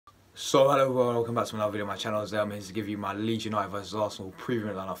So hello everyone, welcome back to another video on my channel. Today I'm here to give you my Leeds United vs Arsenal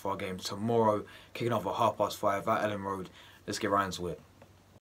preview lineup for our game tomorrow, kicking off at 5:30 at Ellen Road. Let's get right into it.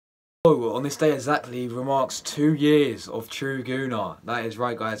 So on this day exactly marks 2 years of True Gooner. That is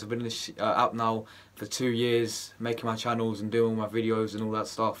right guys, I've been in this app now for 2 years, making my channels and doing all my videos and all that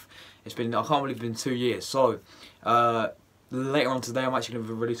stuff. I can't believe it's been 2 years. So later on today I'm actually going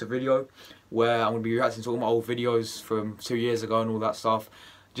to release a video where I'm going to be reacting to all my old videos from 2 years ago and all that stuff,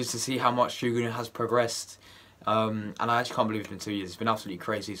 just to see how much True Gooner has progressed. And I actually can't believe it's been 2 years. It's been absolutely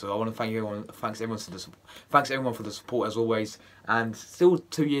crazy. So I want to thank everyone. Thanks everyone for the support as always. And still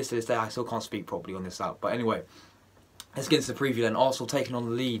 2 years to this day, I still can't speak properly on this app. But anyway, let's get into the preview then. Arsenal taking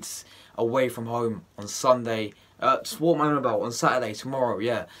on Leeds away from home on Sunday. What am I on about? On Saturday, tomorrow,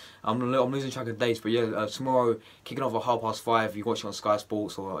 yeah. I'm losing track of dates, but yeah, tomorrow, kicking off at 5:30. You watch it on Sky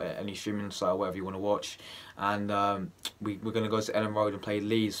Sports or any streaming site, whatever you want to watch. And we're going to go to Ellen Road and play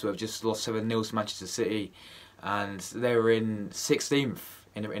Leeds, who have just lost 7-0 to Manchester City. And they're in 16th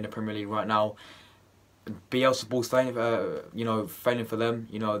in the Premier League right now. Bielsa ball's failing for them.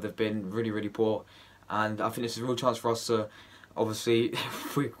 You know, they've been really poor. And I think this is a real chance for us to, obviously,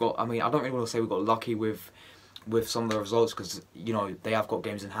 I mean, I don't really want to say we got lucky with some of the results, because you know they have got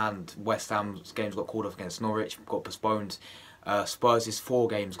games in hand. West Ham's games got called off against Norwich, got postponed. Spurs' 4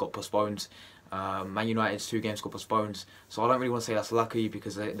 games got postponed. Man United's 2 games got postponed. So I don't really want to say that's lucky,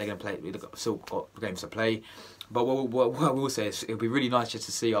 because they're going to play. They've still got games to play. But what I will say is it'll be really nice just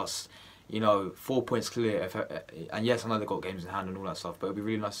to see us, you know, 4 points clear. And yes, I know they've got games in hand and all that stuff, but it'll be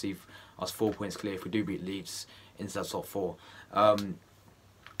really nice to see us 4 points clear if we do beat Leeds into that top 4.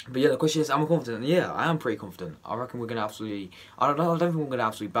 But yeah, the question is, am I confident? Yeah, I am pretty confident. I reckon we're gonna absolutely. I don't think we're gonna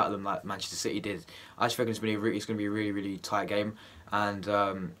absolutely battle them like Manchester City did. I just reckon it's gonna be a really tight game, and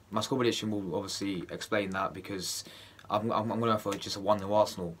my score prediction will obviously explain that, because I'm gonna go for just a 1-0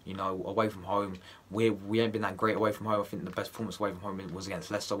 Arsenal. You know, away from home, we ain't been that great away from home. I think the best performance away from home was against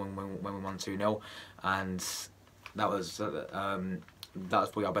Leicester when we won 2-0, and that was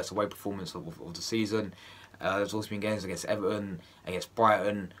probably our best away performance of the season. There's also been games against Everton, against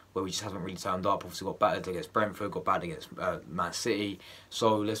Brighton, where we just haven't really turned up. Obviously got battered against Brentford, got battered against Man City.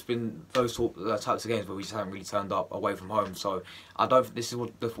 So there's been those types of games where we just haven't really turned up away from home. So I don't. This is why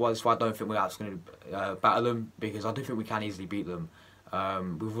I don't think we're actually going to battle them, because I do think we can easily beat them.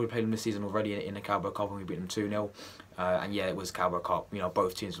 We've already played them this season already in the Carabao Cup, and we beat them 2-0. And yeah, it was Carabao Cup. You know,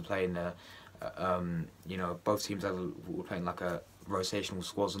 both teams were playing there. You know, both teams were playing like a rotational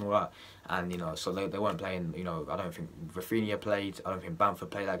squads and all that, and you know, so they weren't playing. You know, I don't think Rafinha played. I don't think Bamford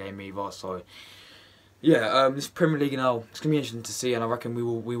played that game either. So yeah, this Premier League now, it's gonna be interesting to see, and I reckon we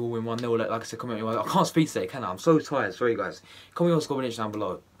will win 1-0. Like I said, comment. I can't speak today, can I? I'm so tired. Sorry guys. Comment your score prediction down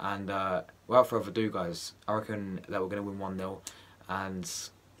below, and without further ado, guys, I reckon that we're gonna win 1-0, and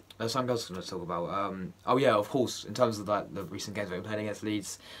there's something else I'm going to talk about. Oh yeah, of course, in terms of like the recent games that we played against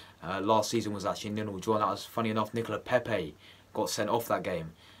Leeds, last season was actually 0-0 draw. That was, funny enough, Nicola Pepe got sent off that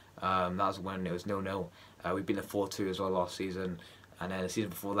game. That was when it was 0-0. We beat them 4-2 as well last season, and then the season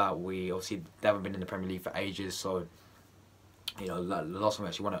before that, they haven't been in the Premier League for ages. So you know, the last time we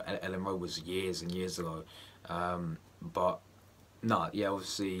actually won at Ellen Road was years and years ago. But no, yeah,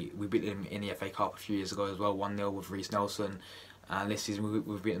 obviously we beat them in the FA Cup a few years ago as well, 1-0 with Reece Nelson. And this season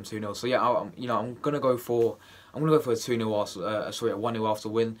we've beat them 2-0. So yeah, I'm gonna go for a 2-0 sorry, a 1-0 after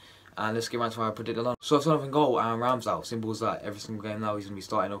win. And let's get right to my predicted line. So starting off goal, Aaron Ramsdale. Simple as that. Every single game now he's gonna be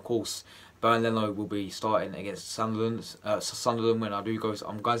starting. Of course, Bernardo will be starting against Sunderland. When I do go,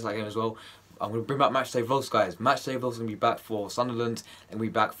 I'm going to that game as well. I'm gonna bring back matchday vlogs, guys. Matchday vlogs gonna be back for Sunderland. They're gonna be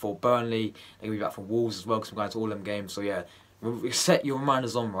back for Burnley. They're gonna be back for Wolves as well, because I'm going to all them games. So yeah, set your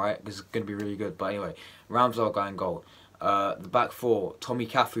reminders on, right? Because it's gonna be really good. But anyway, Ramsdale going goal. The back 4, Tommy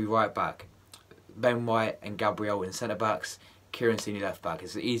Caffrey right back, Ben White and Gabriel in centre backs, Kieran Tierney left back.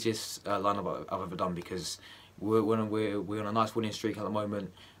 It's the easiest lineup I've ever done, because we're on a nice winning streak at the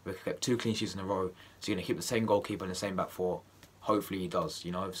moment. We've kept 2 clean sheets in a row, so you're gonna keep the same goalkeeper and the same back 4. Hopefully he does,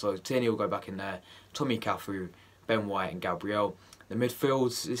 you know. So Tierney will go back in there, Tommy Caffrey, Ben White and Gabriel. The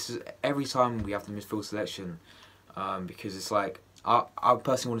midfields, this is every time we have the midfield selection, because it's like I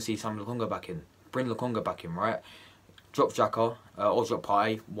personally want to see Sam Lokonga back in. Bring Lokonga back in, right? Drop Xhaka or drop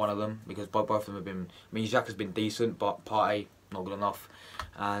Partey, one of them, because both of them have been. I mean, Xhaka's been decent, but Partey not good enough.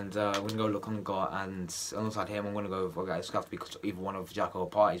 And we're gonna go Lokonga, and alongside him, I'm gonna go. Okay, it's gonna have to be either one of Xhaka or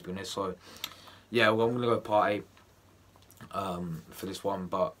Partey, to be honest. So yeah, well, I'm gonna go Partey for this one.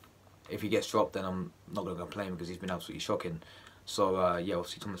 But if he gets dropped, then I'm not gonna go play him, because he's been absolutely shocking. So yeah, we'll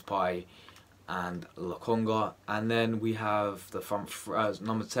see Thomas Partey and Lokonga, and then we have the front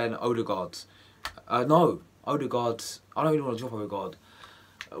number 10, Odegaard. No. Odegaard, I don't really want to drop Odegaard.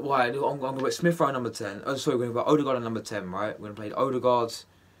 Why? I'm going to put Smith Rowe number 10. Oh, sorry, we're going to put Odegaard on number 10, right? We're going to play Odegaard.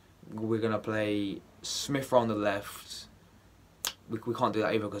 We're going to play Smith Rowe on the left. We can't do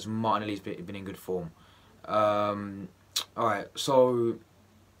that either because Martinelli's been in good form. Alright, so...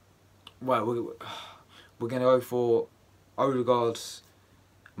 Well, we're going to go for Odegaard,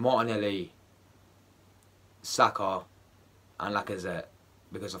 Martinelli, Saka, and Lacazette,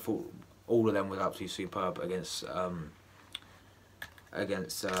 because I thought all of them were absolutely superb against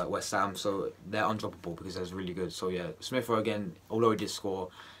West Ham, so they're undroppable because they're really good. So yeah, Smith Rowe again, although he did score,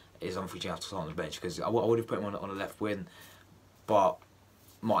 is unfortunately have to start on the bench because I would have put him on the left wing, but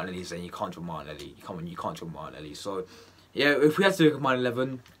Martinelli's then you can't drop Martinelli. You can't drop Martinelli. So yeah, if we had to look at my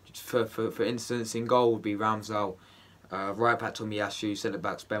 11, for instance, in goal would be Ramsdale, right back Tomiyasu, centre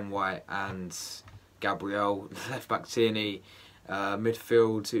backs Ben White and Gabriel, left back Tierney,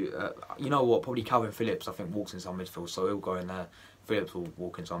 midfield. You know what? Probably Calvin Phillips. I think walks inside midfield, so he'll go in there. Phillips will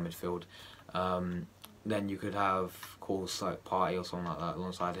walk inside midfield. Then you could have, of course, like Partey or something like that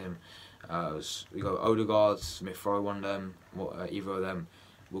alongside him. We go Odegaard, Smith Rowe, one of them, either of them.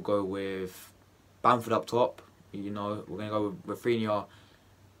 We'll go with Bamford up top. You know, we're gonna go with Rafinha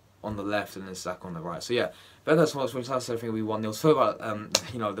on the left and then Saka on the right. So yeah, but that's so much. I think we 1-0. So about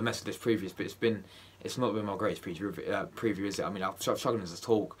you know, the mess of this previous, but it's not been my greatest preview, is it? I mean, I'm struggling to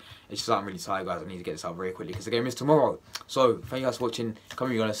talk. It's just I'm really tired, guys. I need to get this out very quickly because the game is tomorrow. So thank you guys for watching. Come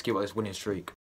on, you're gonna skip out this winning streak.